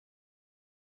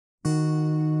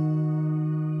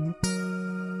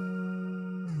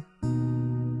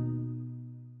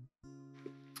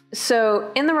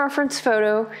So in the reference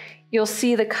photo, you'll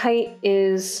see the kite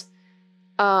is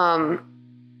kind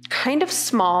of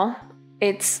small.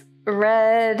 It's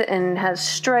red and has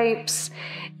stripes,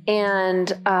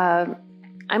 and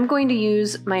I'm going to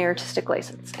use my artistic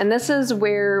license. And this is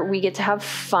where we get to have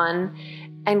fun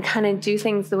and kind of do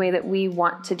things the way that we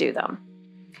want to do them.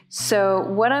 So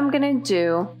what I'm going to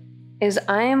do is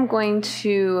I am going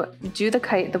to do the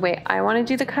kite the way I want to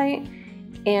do the kite,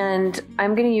 and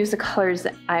I'm going to use the colors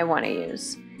that I want to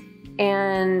use.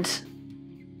 And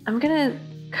I'm going to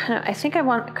I think I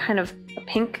want kind of a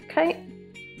pink kite.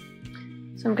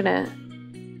 So I'm going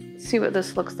to see what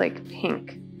this looks like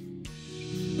pink.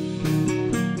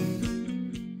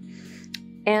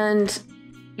 And,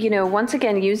 you know, once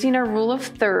again, using our rule of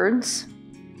thirds,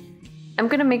 I'm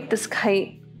going to make this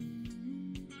kite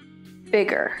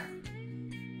bigger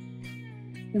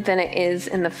than it is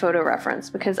in the photo reference,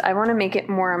 because I want to make it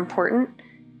more important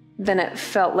than it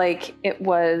felt like it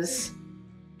was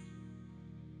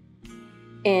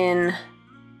in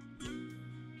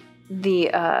the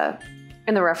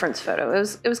reference photo.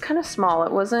 It was kind of small.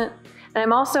 It wasn't,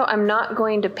 and I'm not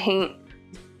going to paint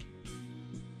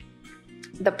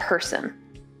the person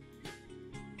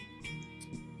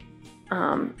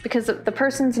because the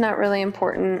person's not really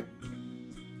important.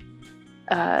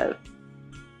 I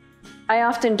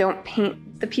often don't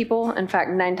paint the people. In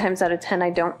fact, 9 times out of 10, I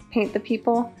don't paint the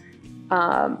people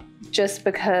just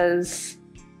because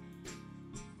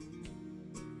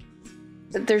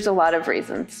there's a lot of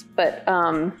reasons. But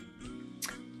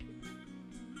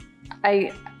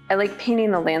I like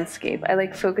painting the landscape. I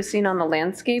like focusing on the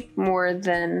landscape more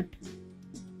than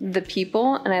the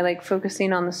people, and I like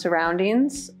focusing on the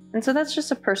surroundings. And so that's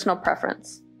just a personal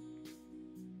preference.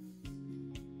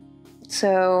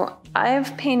 So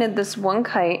I've painted this one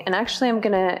kite, and actually I'm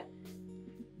gonna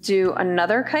do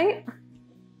another kite.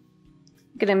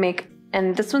 I'm gonna make,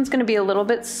 and this one's gonna be a little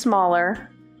bit smaller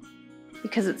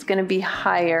because it's gonna be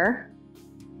higher.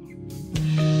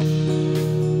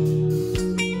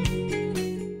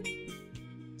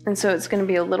 And so it's gonna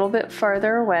be a little bit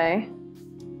farther away.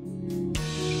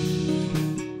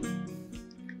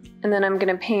 And then I'm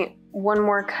gonna paint one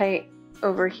more kite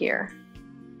over here,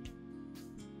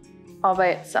 all by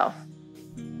itself.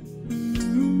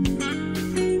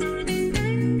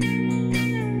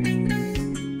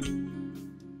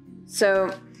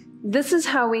 So this is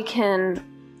how we can,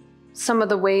 some of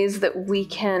the ways that we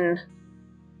can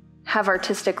have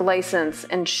artistic license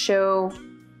and show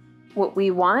what we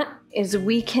want is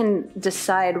we can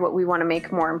decide what we want to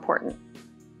make more important.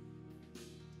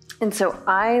 And so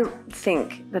I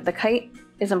think that the kite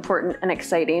is important and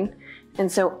exciting.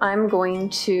 And so I'm going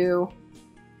to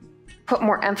put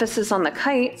more emphasis on the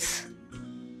kites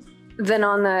than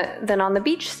on the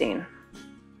beach scene.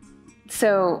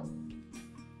 So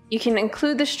you can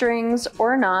include the strings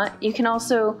or not. You can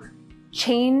also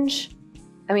change.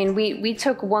 I mean, we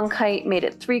took one kite, made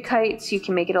it 3 kites. You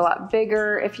can make it a lot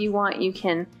bigger if you want. You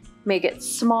can make it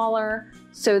smaller.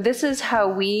 So this is how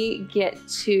we get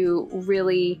to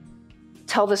really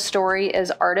tell the story as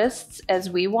artists as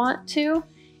we want to.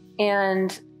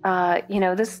 And you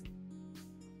know, this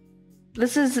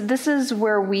is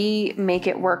where we make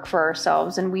it work for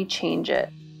ourselves and we change it.